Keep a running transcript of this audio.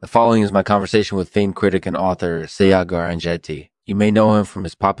The following is my conversation with famed critic and author Saagar Enjeti. You may know him from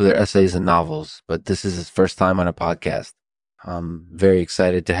his popular essays and novels, but this is his first time on a podcast. I'm very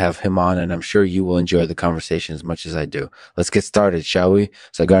excited to have him on, and I'm sure you will enjoy the conversation as much as I do. Let's get started, shall we?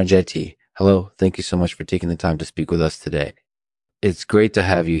 Saagar Enjeti, hello. Thank you so much for taking the time to speak with us today. It's great to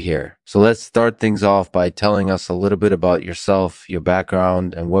have you here. So let's start things off by telling us a little bit about yourself, your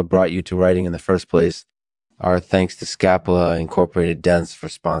background, and what brought you to writing in the first place. Our thanks to Scapula Incorporated Dents for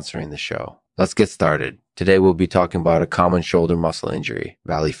sponsoring the show. Let's get started. Today we'll be talking about a common shoulder muscle injury,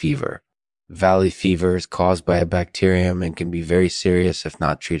 valley fever. Valley fever is caused by a bacterium and can be very serious if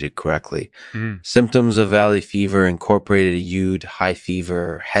not treated correctly. Symptoms of valley fever incorporate a UD, high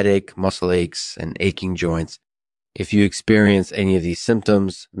fever, headache, muscle aches, and aching joints. If you experience any of these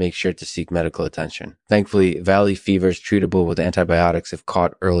symptoms, make sure to seek medical attention. Thankfully, valley fever is treatable with antibiotics if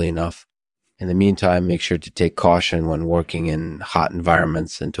caught early enough. In the meantime, make sure to take caution when working in hot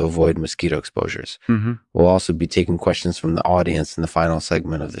environments and to avoid mosquito exposures. We'll also be taking questions from the audience in the final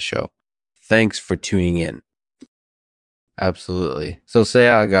segment of the show. Thanks for tuning in. Absolutely. So,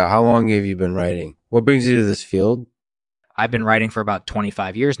 Sayaga, how long have you been writing? What brings you to this field? I've been writing for about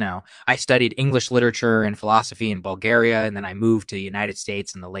 25 years now. I studied English literature and philosophy in Bulgaria, and then I moved to the United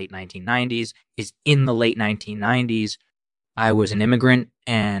States in the late 1990s. In the late 1990s, I was an immigrant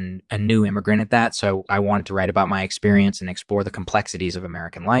and a new immigrant at that, so I wanted to write about my experience and explore the complexities of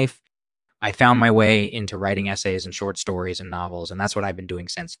American life. I found my way into writing essays and short stories and novels, and that's what I've been doing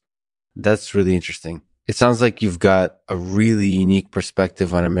since. That's really interesting. It sounds like you've got a really unique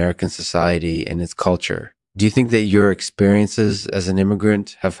perspective on American society and its culture. Do you think that your experiences as an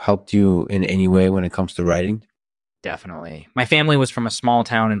immigrant have helped you in any way when it comes to writing? Definitely. My family was from a small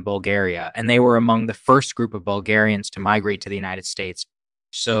town in Bulgaria, and they were among the first group of Bulgarians to migrate to the United States.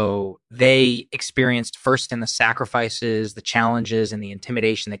 So they experienced firsthand the sacrifices, the challenges, and the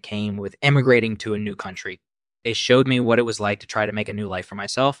intimidation that came with immigrating to a new country. They showed me what it was like to try to make a new life for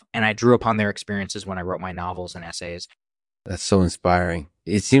myself, and I drew upon their experiences when I wrote my novels and essays. That's so inspiring.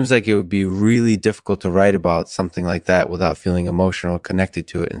 It seems like it would be really difficult to write about something like that without feeling emotional, connected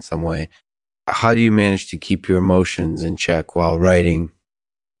to it in some way. How do you manage to keep your emotions in check while writing?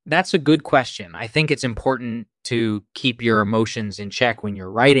 That's a good question. I think it's important to keep your emotions in check when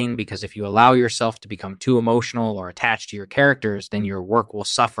you're writing, because if you allow yourself to become too emotional or attached to your characters, then your work will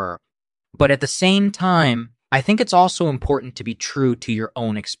suffer. But at the same time, I think it's also important to be true to your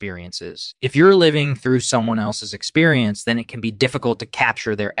own experiences. If you're living through someone else's experience, then it can be difficult to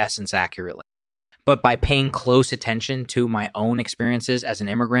capture their essence accurately. But by paying close attention to my own experiences as an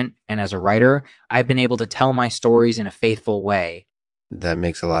immigrant and as a writer, I've been able to tell my stories in a faithful way. That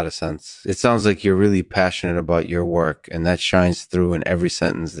makes a lot of sense. It sounds like you're really passionate about your work, and that shines through in every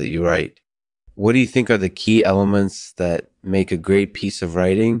sentence that you write. What do you think are the key elements that make a great piece of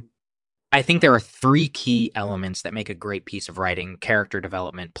writing? I think there are three key elements that make a great piece of writing: character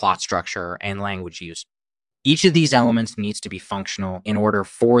development, plot structure, and language use. Each of these elements needs to be functional in order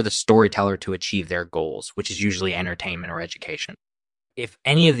for the storyteller to achieve their goals, which is usually entertainment or education. If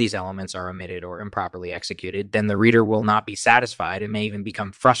any of these elements are omitted or improperly executed, then the reader will not be satisfied and may even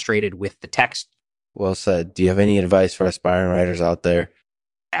become frustrated with the text. Well said. Do you have any advice for aspiring writers out there?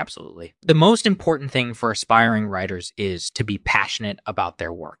 Absolutely. The most important thing for aspiring writers is to be passionate about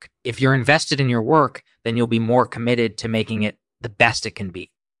their work. If you're invested in your work, then you'll be more committed to making it the best it can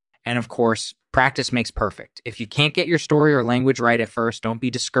be. And of course, practice makes perfect. If you can't get your story or language right at first, don't be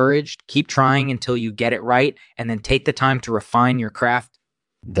discouraged. Keep trying until you get it right, and then take the time to refine your craft.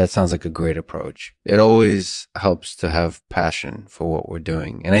 That sounds like a great approach. It always helps to have passion for what we're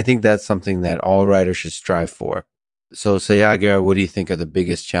doing. And I think that's something that all writers should strive for. So, Sayaga, what do you think are the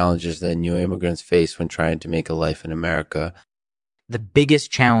biggest challenges that new immigrants face when trying to make a life in America? The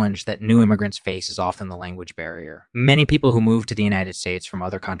biggest challenge that new immigrants face is often the language barrier. Many people who move to the United States from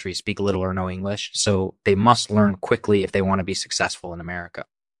other countries speak little or no English, so they must learn quickly if they want to be successful in America.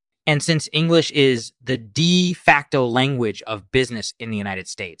 And since English is the de facto language of business in the United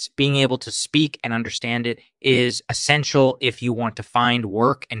States, being able to speak and understand it is essential if you want to find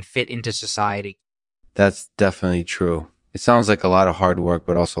work and fit into society. That's definitely true. It sounds like a lot of hard work,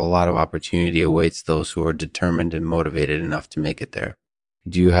 but also a lot of opportunity awaits those who are determined and motivated enough to make it there.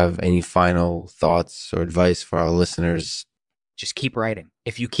 Do you have any final thoughts or advice for our listeners? Just keep writing.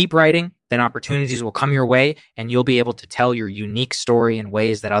 If you keep writing, then opportunities will come your way and you'll be able to tell your unique story in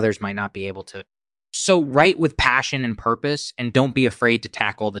ways that others might not be able to. So write with passion and purpose, and don't be afraid to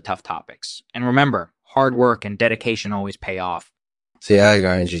tackle the tough topics. And remember, hard work and dedication always pay off.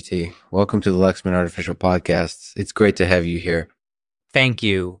 Saagar Enjeti, welcome to the Lexman Artificial Podcasts. It's great to have you here. Thank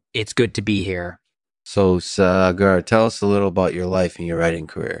you. It's good to be here. So, Sagar, tell us a little about your life and your writing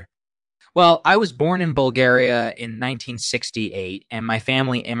career. Well, I was born in Bulgaria in 1968, and my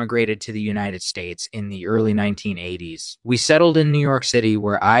family immigrated to the United States in the early 1980s. We settled in New York City,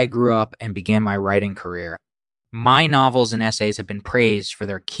 where I grew up and began my writing career. My novels and essays have been praised for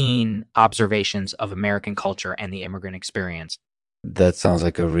their keen observations of American culture and the immigrant experience. That sounds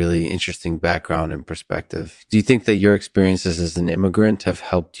like a really interesting background and perspective. Do you think that your experiences as an immigrant have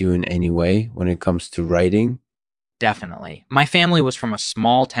helped you in any way when it comes to writing? Definitely. My family was from a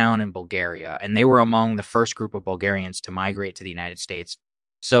small town in Bulgaria, and they were among the first group of Bulgarians to migrate to the United States.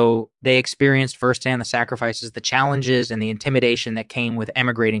 So they experienced firsthand the sacrifices, the challenges, and the intimidation that came with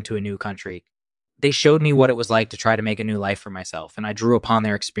emigrating to a new country. They showed me what it was like to try to make a new life for myself, and I drew upon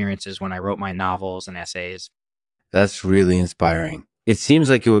their experiences when I wrote my novels and essays. That's really inspiring. It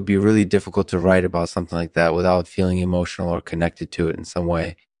seems like it would be really difficult to write about something like that without feeling emotional or connected to it in some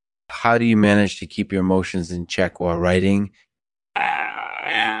way. How do you manage to keep your emotions in check while writing?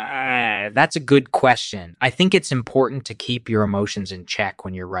 That's a good question. I think it's important to keep your emotions in check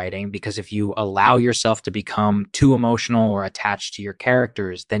when you're writing, because if you allow yourself to become too emotional or attached to your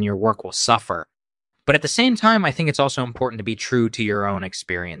characters, then your work will suffer. But at the same time, I think it's also important to be true to your own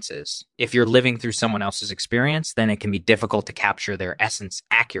experiences. If you're living through someone else's experience, then it can be difficult to capture their essence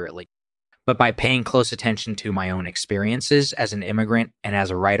accurately. But by paying close attention to my own experiences as an immigrant and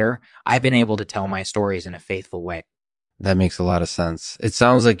as a writer, I've been able to tell my stories in a faithful way. That makes a lot of sense. It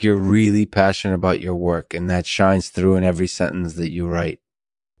sounds like you're really passionate about your work, and that shines through in every sentence that you write.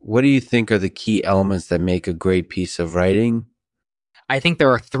 What do you think are the key elements that make a great piece of writing? I think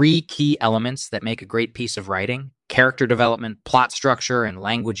there are three key elements that make a great piece of writing: character development, plot structure, and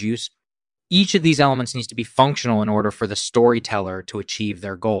language use. Each of these elements needs to be functional in order for the storyteller to achieve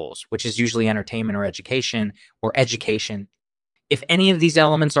their goals, which is usually entertainment or education or education. If any of these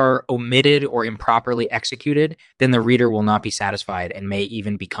elements are omitted or improperly executed, then the reader will not be satisfied and may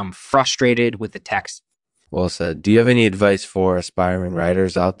even become frustrated with the text. Well said. Do you have any advice for aspiring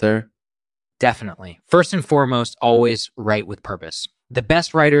writers out there? Definitely. First and foremost, always write with purpose. The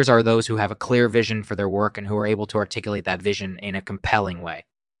best writers are those who have a clear vision for their work and who are able to articulate that vision in a compelling way.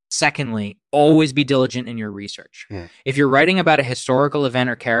 Secondly, always be diligent in your research. If you're writing about a historical event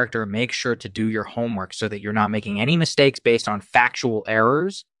or character, make sure to do your homework so that you're not making any mistakes based on factual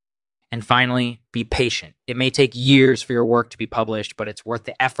errors. And finally, be patient. It may take years for your work to be published, but it's worth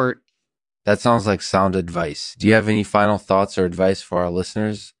the effort. That sounds like sound advice. Do you have any final thoughts or advice for our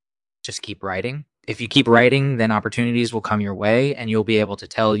listeners? Just keep writing. If you keep writing, then opportunities will come your way and you'll be able to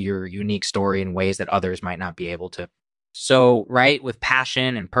tell your unique story in ways that others might not be able to. So write with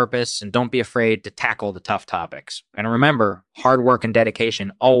passion and purpose, and don't be afraid to tackle the tough topics. And remember, hard work and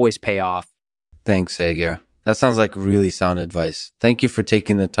dedication always pay off. Thanks, Sagar. That sounds like really sound advice. Thank you for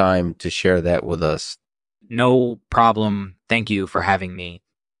taking the time to share that with us. No problem. Thank you for having me.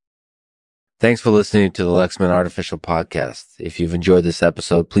 Thanks for listening to the Lexman Artificial Podcast. If you've enjoyed this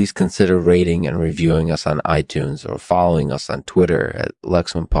episode, please consider rating and reviewing us on iTunes or following us on Twitter at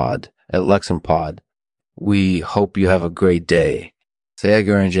LexmanPod. We hope you have a great day.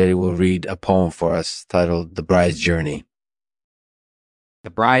 Saagar Enjeti will read a poem for us titled The Bride's Journey. The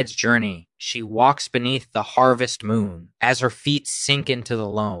bride's journey. She walks beneath the harvest moon as her feet sink into the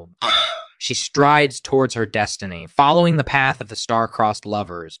loam. She strides towards her destiny, following the path of the star-crossed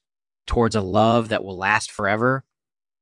lovers, towards a love that will last forever.